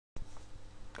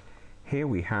Here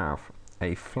we have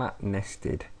a flat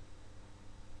nested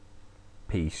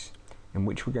piece in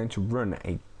which we're going to run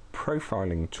a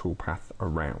profiling toolpath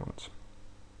around.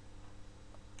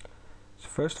 So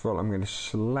first of all, I'm going to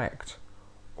select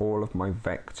all of my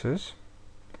vectors.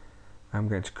 I'm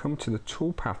going to come to the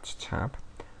Toolpaths tab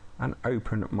and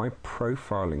open my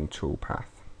profiling toolpath.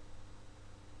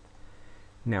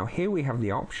 Now here we have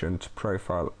the option to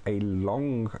profile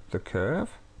along the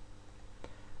curve,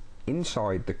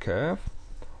 inside the curve,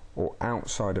 or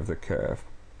outside of the curve.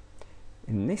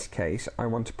 In this case, I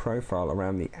want to profile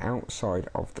around the outside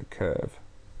of the curve.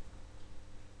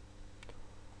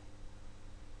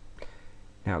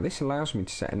 Now this allows me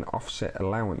to set an offset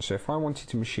allowance, so if I wanted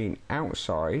to machine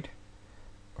outside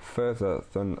further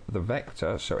than the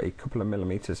vector, so a couple of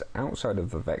millimeters outside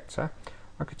of the vector,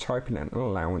 I could type in an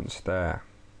allowance there.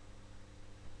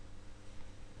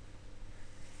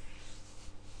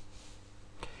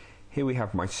 Here we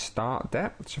have my start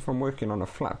depth, so if I'm working on a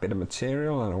flat bit of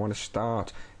material and I want to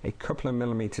start a couple of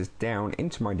millimeters down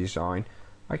into my design,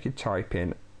 I could type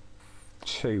in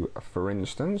 2 for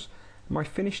instance. My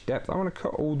finished depth, I want to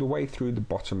cut all the way through the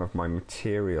bottom of my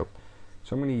material,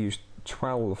 so I'm going to use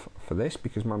 12 for this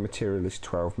because my material is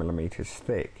 12 millimeters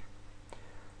thick.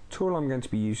 Tool I'm going to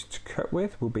be used to cut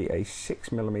with will be a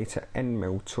 6mm end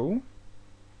mill tool.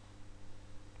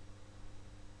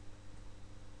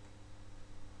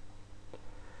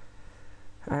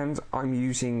 And I'm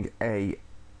using a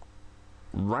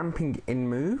ramping in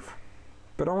move,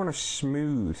 but I want to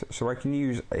smooth, so I can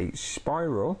use a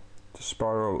spiral to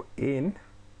spiral in.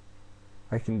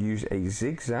 I can use a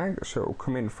zigzag, so it will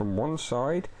come in from one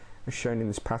side as shown in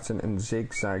this pattern and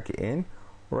zigzag in,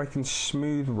 or I can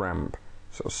smooth ramp,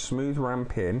 so smooth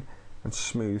ramp in and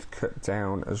smooth cut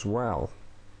down as well.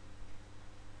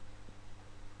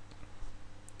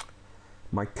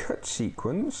 My cut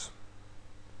sequence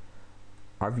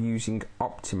I'm using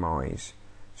optimize,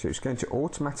 so it's going to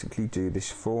automatically do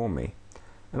this for me,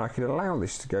 and I can allow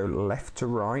this to go left to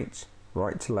right,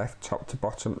 right to left, top to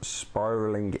bottom,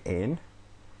 spiraling in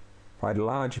if I had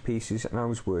larger pieces and I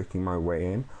was working my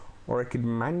way in, or I could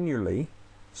manually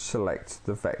select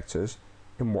the vectors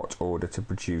in what order to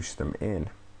produce them in.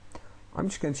 I'm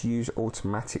just going to use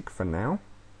automatic for now.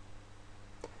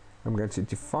 I'm going to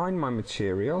define my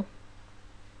material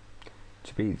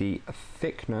to be the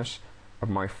thickness of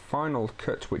my final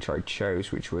cut which I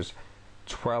chose, which was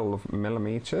 12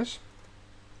 millimeters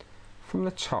from the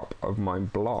top of my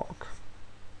block.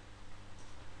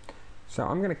 So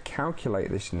I'm going to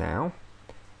calculate this now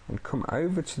and come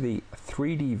over to the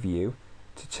 3D view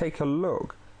to take a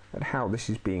look at how this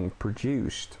is being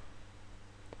produced.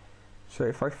 So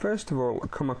if I first of all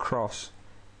come across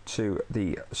to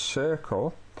the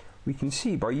circle, we can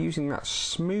see by using that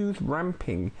smooth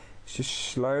ramping, it's just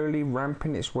slowly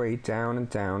ramping its way down and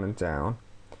down and down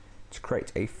to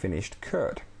create a finished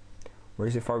cut.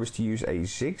 Whereas if I was to use a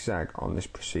zigzag on this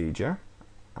procedure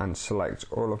and select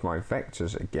all of my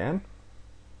vectors again,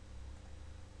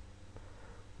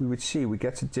 we would see we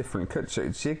get a different cut. So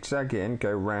it's zigzag in,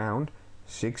 go round,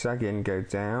 zigzag in, go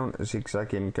down,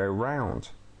 zigzag in, go round.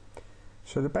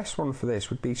 So the best one for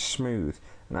this would be smooth,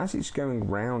 and as it's going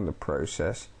round the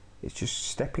process, it's just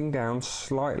stepping down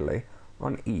slightly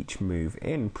on each move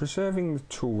in, preserving the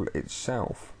tool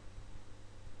itself.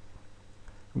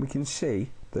 And we can see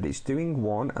that it's doing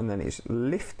one and then it's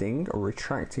lifting or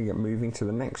retracting and moving to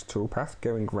the next toolpath,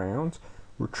 going round,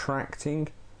 retracting,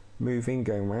 moving,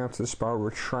 going round to the spiral,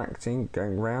 retracting,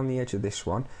 going round the edge of this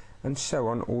one, and so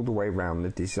on all the way around the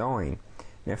design.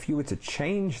 Now if you were to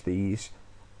change these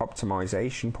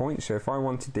optimization points, so if I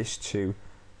wanted this to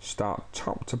start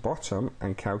top to bottom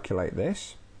and calculate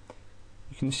this,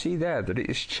 you can see there that it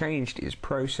has changed its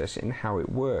process in how it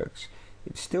works.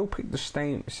 It still picked the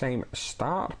same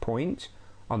start point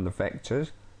on the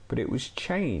vectors, but it was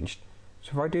changed.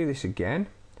 So if I do this again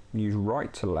and use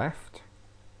right to left,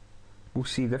 we'll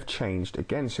see they've changed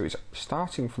again. So it's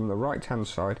starting from the right hand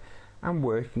side and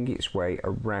working its way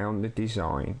around the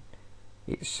design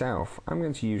itself. I'm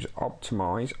going to use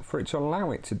optimize for it to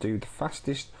allow it to do the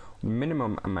fastest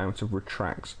minimum amount of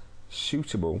retracts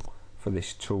suitable for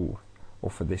this tool or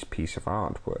for this piece of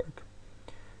artwork.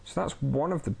 So that's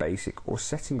one of the basic, or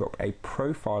setting up a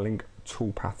profiling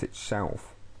toolpath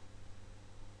itself.